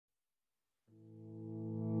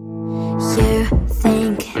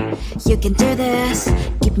You can do this,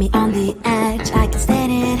 keep me on the edge, I can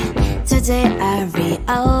stand it. Today I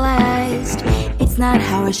realized it's not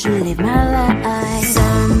how I should live my life.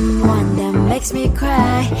 Someone that makes me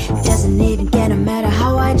cry doesn't even get no matter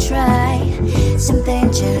how I try.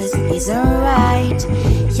 Something just isn't right.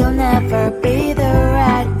 You'll never be the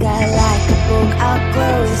right guy. Like a book, I'll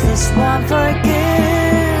close this one for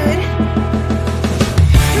good.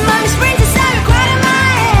 Mommy's brains inside are quite in my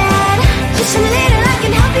head. Just a little, I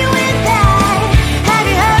can help you with that. Have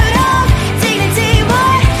you heard of dignity,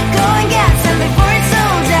 boy? Go and get some before it's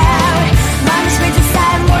sold out. Mommy's brains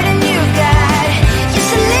inside more than you got. Just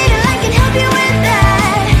a little, I can help you with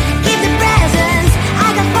that. Keep the presents I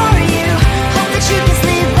got for you. Hope that you can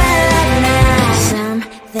sleep well at night. Some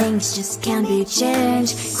things just can't be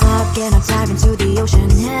changed. Clock and I'm diving to the ocean,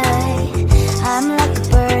 hey. I'm like a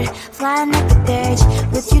bird, flying like a cage.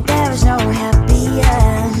 With you there is no happy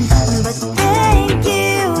end. But thank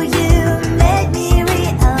you, you made me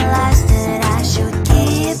realize that I should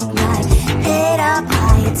keep my head up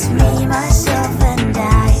high. It's me, myself and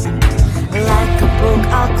I. Like a book,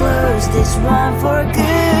 I'll close this one for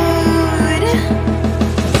good.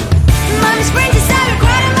 Mommy's brains inside are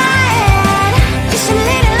quite in my head. Just a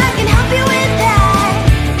little, I can help you with that.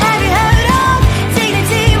 Have you heard of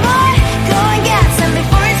dignity, boy? Go and get some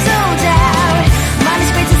before it's sold out.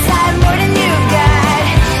 Mommy's brains inside more than you got.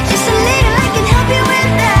 Just a little, I can help you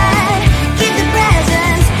with that. Keep the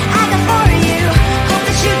presents I got for you. Hope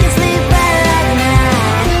that you can sleep well at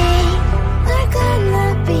night. We're gonna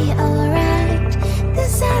be alright. The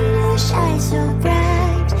sun will shine so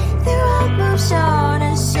bright. The road moves on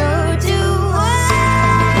and so do I.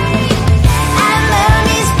 And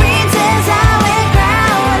mommy's princess, I will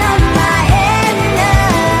crown on my head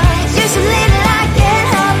now. Just a little, I can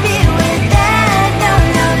help you with that. No,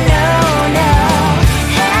 no, no, no.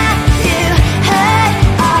 Have you heard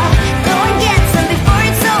of? Go and get some before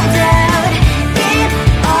it's sold out. Give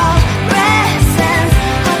all presents.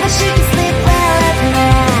 Hope that you can sleep well at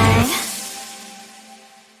night.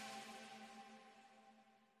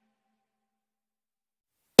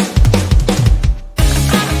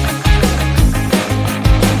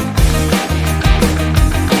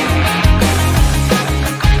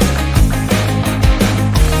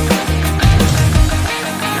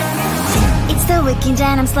 It's the weekend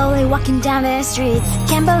and I'm slowly walking down the streets.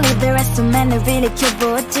 Can't believe the rest of men are really cute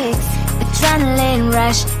boutiques. Adrenaline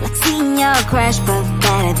rush, like seeing your crush, but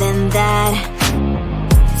better than that.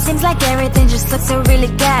 Seems like everything just looks so really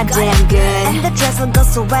goddamn good. And the dress will go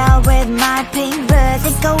so well with my pink boots.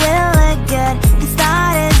 Think I will look good. The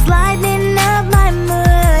start is lighting up my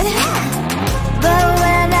mood. But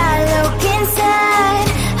when I look inside,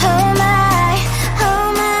 oh my,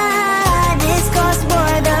 this costs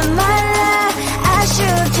more than my love. I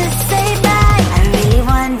should just say bye. I really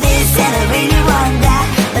want this and I really want that.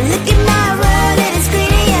 But look at my world, it is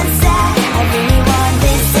pretty inside. I really want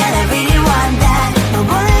this and I really want that. My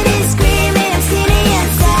wallet is screaming, I'm skinny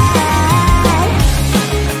inside.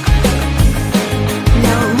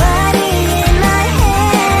 No money in my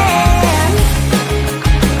hand.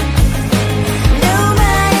 No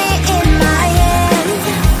money in my hand.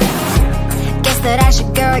 Guess that I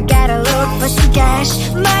should go, I gotta look for some cash.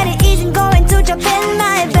 Money isn't going to drop in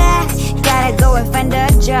my bag. Gotta go and find a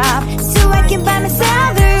job so I can buy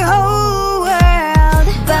myself the whole world.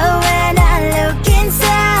 But when I look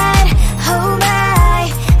inside, oh my,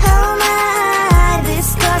 this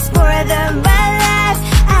costs more than my life.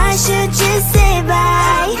 I should just say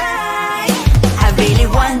bye. I really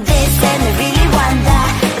want this and I really want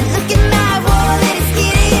that. But look at my wallet, it's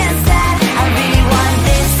skinny inside. I really want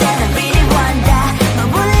this and I really want that. My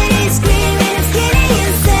wallet is screaming, I'm skinny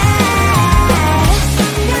inside.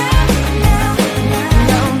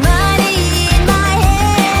 No money in my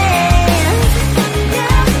hand.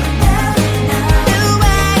 No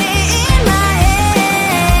money in my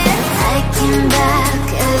hand. I came back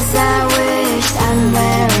 'cause I wished I'm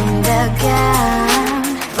wearing the gown.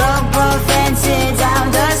 Football fencing down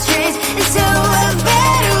the streets, it's so a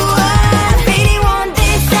better one. I really want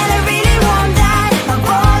this and I really want that. My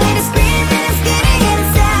wallet is screaming, I'm skinny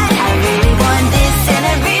inside. I really want this and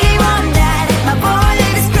I really want that. My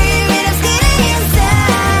wallet is screaming, I'm skinny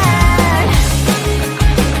inside.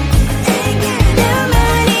 No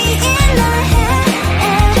money in my hand.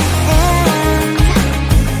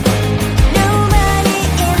 No money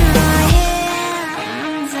in my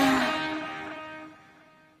hands.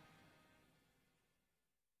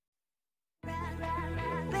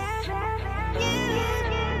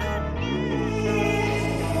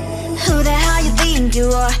 Who the hell you think you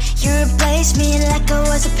are? You replaced me like I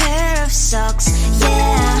was a pair of socks.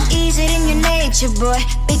 Yeah, is it in your nature, boy?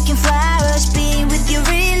 Picking fly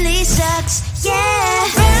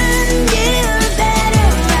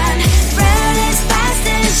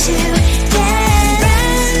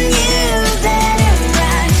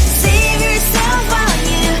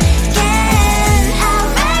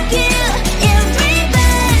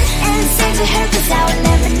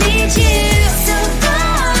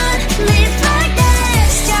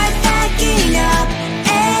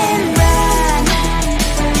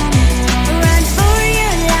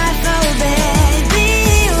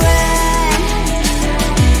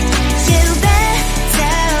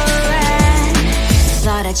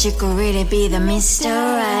that you could really be the Mr.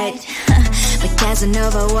 Right. But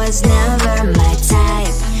Casanova was never my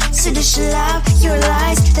type. So does she love your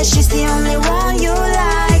lies, that she's the only one you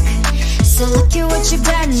like? So look at what you've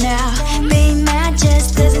done now. Being mad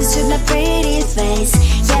just doesn't suit my pretty face.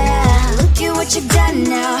 Yeah, look at what you've done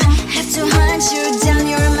now. Have to hunt you down,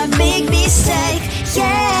 you're my big mistake.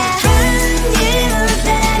 Yeah, run, you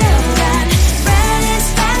better run. Run as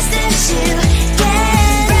fast as you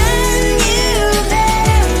can. Run, you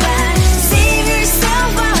better run. Save yourself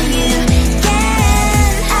while you can.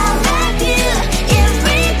 I'll wrap you in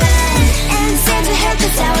ribbon and send to her,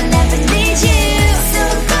 'cause I will never need you. So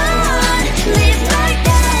go on, live like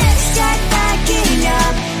that. Start backing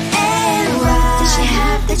up and run. Does she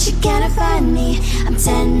have that she cannot find me? I'm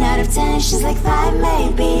 10 out of 10, she's like 5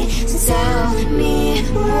 maybe. So tell me,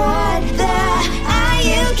 what the, are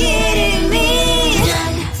you kidding me?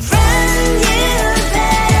 Run, you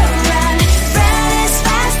better run. Run as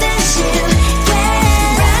fast as you can.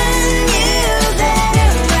 Run, you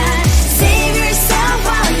better run. Save yourself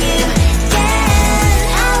while you can.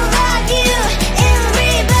 I'll wrap you in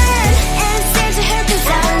ribbon and send to her, 'cause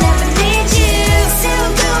I'll never need you. So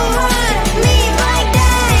go on, leave like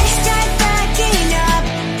that. Start backing up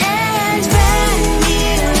and run.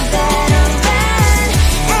 You better run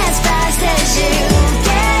as fast as you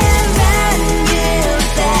can. Run, you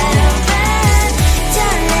better run.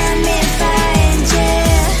 Don't let me find you.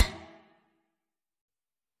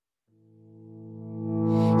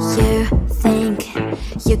 You think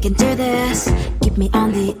you can do this, keep me on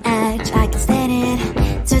the edge, I can stand it.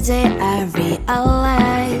 Today I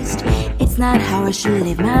realized it's not how I should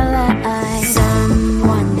live my life.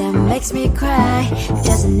 Someone that makes me cry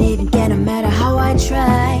doesn't even get, no matter how I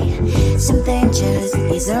try. Something just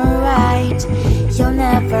isn't right. You'll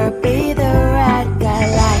never be the right guy.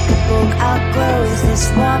 Like a book, I'll close this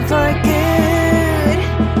one for good.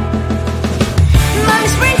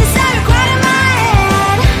 Mom's brains inside are quite in my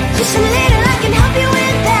head. Just a little, I can help you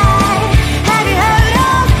with that. Have you heard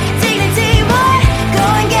of dignity, what? Go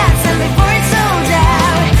and get some before it's sold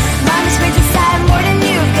out. Mom's brains inside more than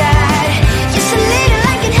you've got. Just a little,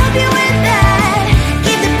 I can help you with that.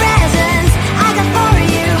 Keep the presents I got for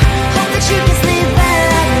you. Hope that you can sleep well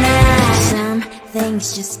at night. Some things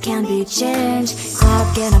just can't be changed. Cloud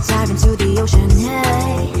and I'm diving to the ocean,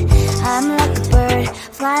 hey. I'm like a bird,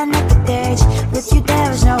 flying like a cage. With you there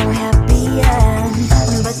was no happy end.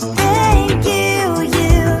 But thank you,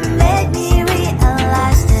 you made me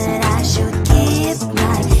realize that I should keep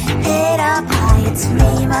my head up high. It's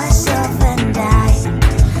me, myself and I.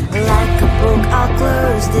 Like a book, I'll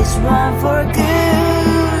close this one for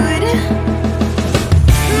good.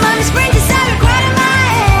 Mommy's brain decided quite in my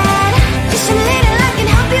head. Just a little, I can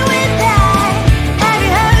help you with that. Have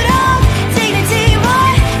you heard of dignity,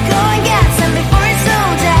 what? Go and get some before it's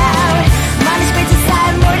sold out. Mommy's brain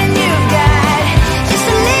decided more than you've got. Just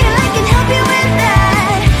a little, I can help you with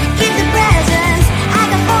that. Keep the presents I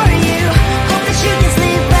got for you. Hope that you can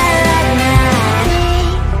sleep well at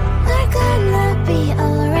night. We're gonna be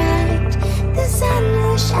alright. The sun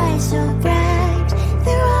will shine so bright.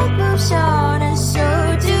 The road moves on and so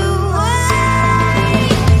do I.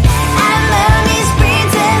 I love these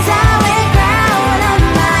princess, I wear crown on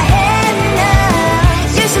my head now.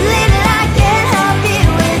 Just a little, I can help you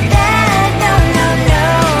with that. No, no, no,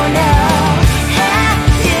 no. Have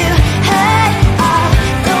you heard of?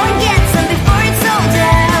 Go and get some before it's sold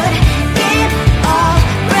out. Give all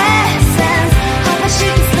presents. Hope that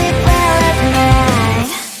you can sleep well at night.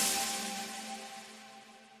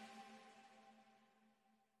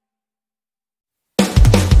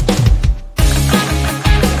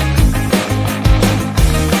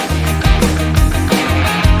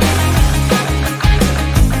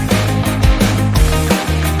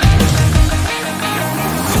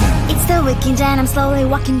 It's the weekend and I'm slowly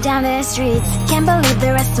walking down the streets. Can't believe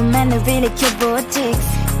there are so many really cute boutiques.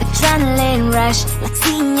 Adrenaline rush, like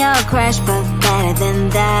seeing your crush, but better than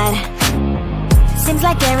that. Seems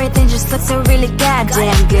like everything just looks so really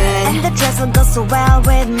goddamn good. And the dress will go so well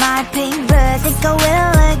with my pink boots. Think I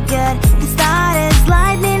will look good. The start is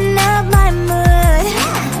lighting up my mood.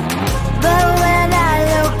 But when I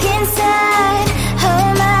look inside, oh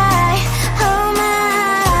my,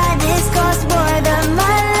 this costs more than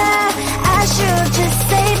my life. I should just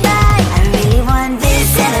say bye. I really want this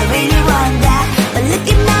and I really want that. But look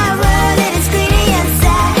at my world, it is greedy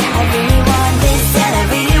inside. I really want this and I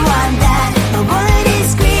really want that. My wallet is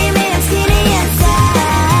screaming, I'm skinny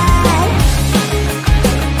inside.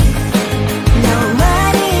 No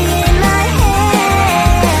money in my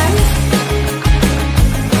hand.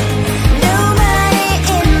 No money.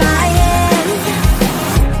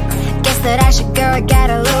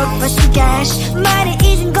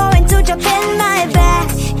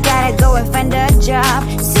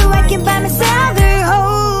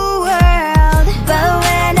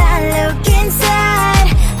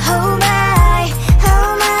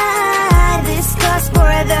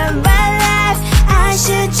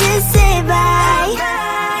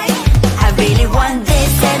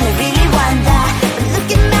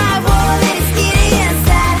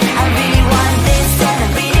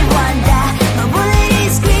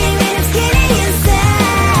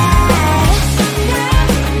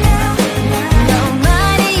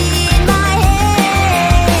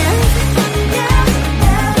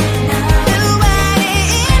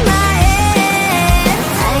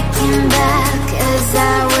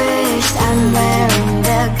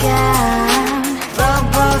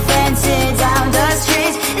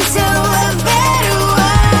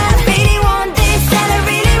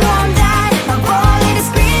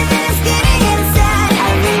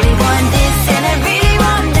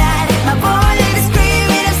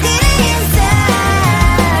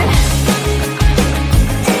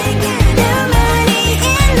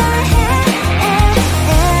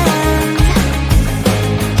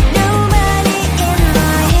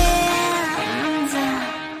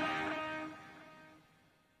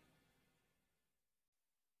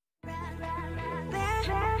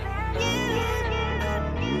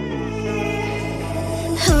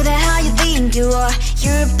 you are.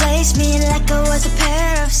 You replaced me like I was a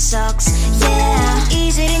pair of socks. Yeah,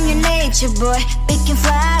 is it in your nature, boy? Picking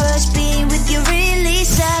flowers, being with you really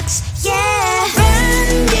sucks. Yeah,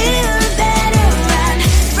 run, you better run.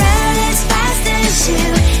 Run as fast as you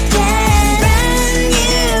can. Run,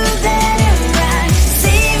 you better run.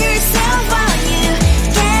 Save yourself while you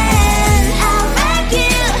can. I'll wrap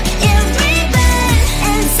you in ribbon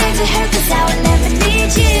and send to her, 'cause I will never need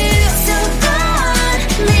you. So go on,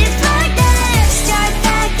 live like that. Start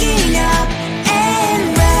packing up and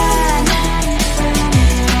run.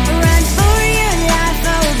 Run for your life,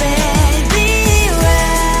 oh baby,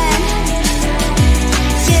 run.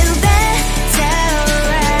 You better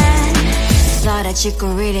run. Thought that you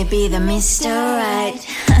could really be the Mr. Right,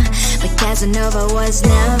 but Casanova was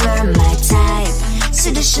never my type.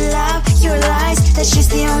 So does she love your lies, that she's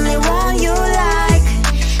the only one you like?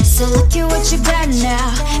 So look at what you've done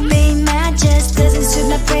now. Being mad just doesn't suit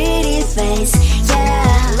my pretty face.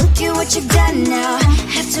 Yeah, look at what you've done now.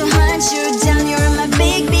 Have to hunt you down, you're my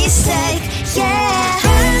big mistake. Yeah,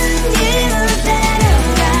 run, you better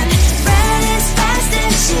run. Run as fast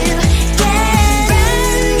as you can.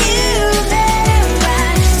 Run, you better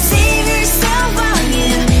run. Save yourself while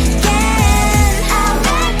you can. I'll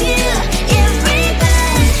wrap you in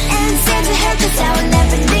ribbon and send to her, 'cause I will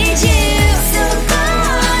never need you. So go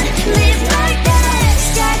on, live like that.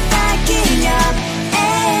 Start packing up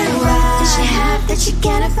and run. Does she have that she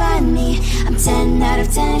cannot find me? I'm 10 out of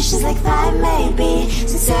 10, she's like 5 maybe.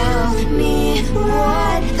 So tell me,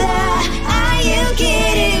 what the, are you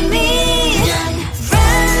kidding me?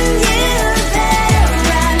 Run, you better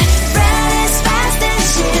run. Run as fast as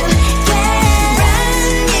you can. Run,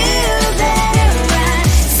 you better run.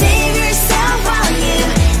 Save yourself while you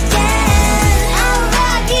can. I'll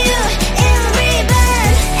wrap you in ribbon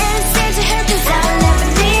and send to her, 'cause I'll never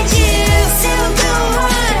need you. So go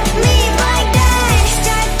on, leave like that.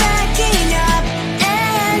 Start packing up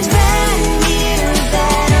and run. You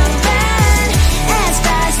better run as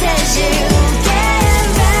fast as you can.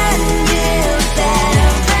 Run, you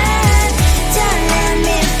better run. Don't let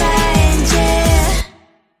me find you.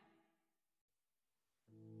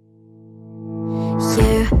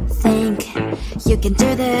 You think you can do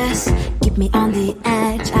this, keep me on the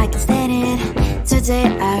edge, I can stand it. Today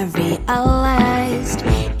I realized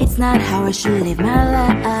it's not how I should live my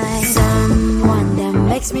life. Someone that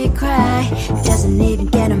makes me cry doesn't even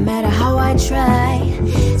get, no matter how I try.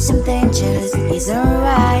 Something just isn't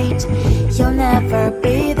right. You'll never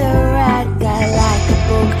be the right guy. Like a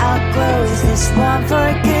book, I'll close this one for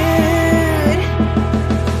good.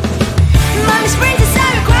 Mommy's brains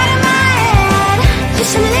inside are quite in my head.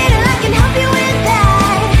 Just a little, I can help you with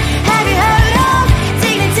that. Have you heard of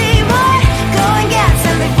dignity, boy? Go and get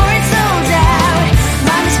some before it's sold out.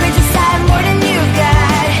 Mommy's brains inside more than you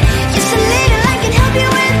got. Just a little, I can help you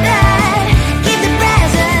with that. Keep the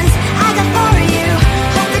presents I got for you.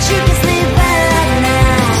 Hope that you can sleep well at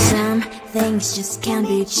night. Some things just can't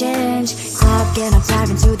be changed. Cloud get up, dive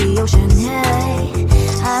into the ocean, hey.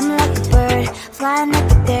 I'm like a bird, flying like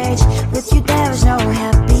a cage. With you there was no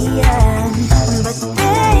happy end. But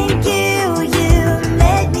thank you, you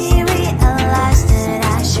made me realize that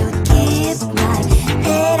I should keep my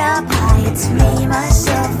head up high. It's me,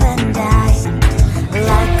 myself and I.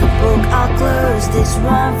 Like a book, I'll close this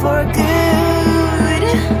one for good.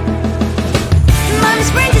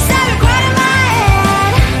 Mommy's brains inside are quite in my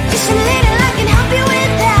head. Just a little, I can help you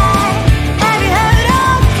with that. Have you heard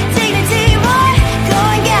of dignity, boy? Go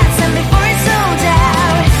and get some before it's sold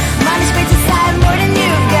out. Mommy's brains inside more than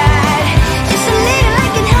you got. Just a little, I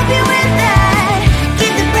can help you with that.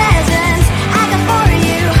 Keep the presents I got for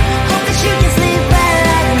you. Hope that you can sleep well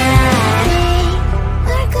at night.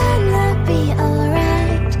 We're gonna be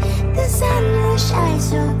alright. The sun will shine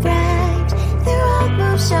so bright. The road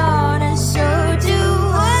moves on and so do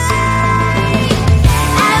I.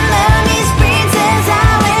 I love these princess, I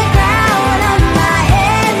wear crown on my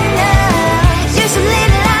head now. Just a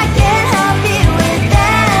little, I can help you with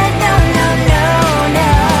that. No, no, no,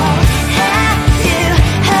 no. Have you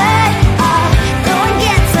heard of? Go and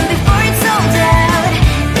get some before it's sold out.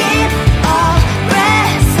 Give all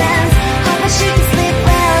presents. Hope that you can sleep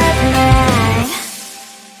well at night.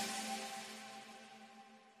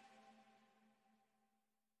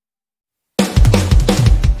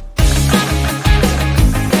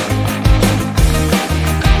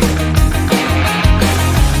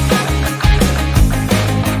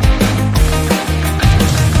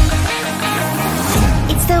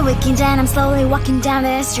 It's the weekend and I'm slowly walking down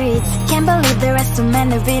the streets. Can't believe there are so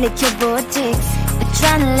many really cute boutiques.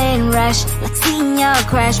 Adrenaline rush, like seeing your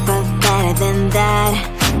crush, but better than that.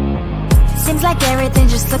 Seems like everything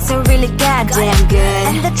just looks so really goddamn good.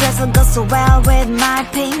 And the dress will go so well with my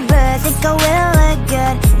pink boots. Think I will look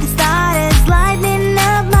good. The start is lightning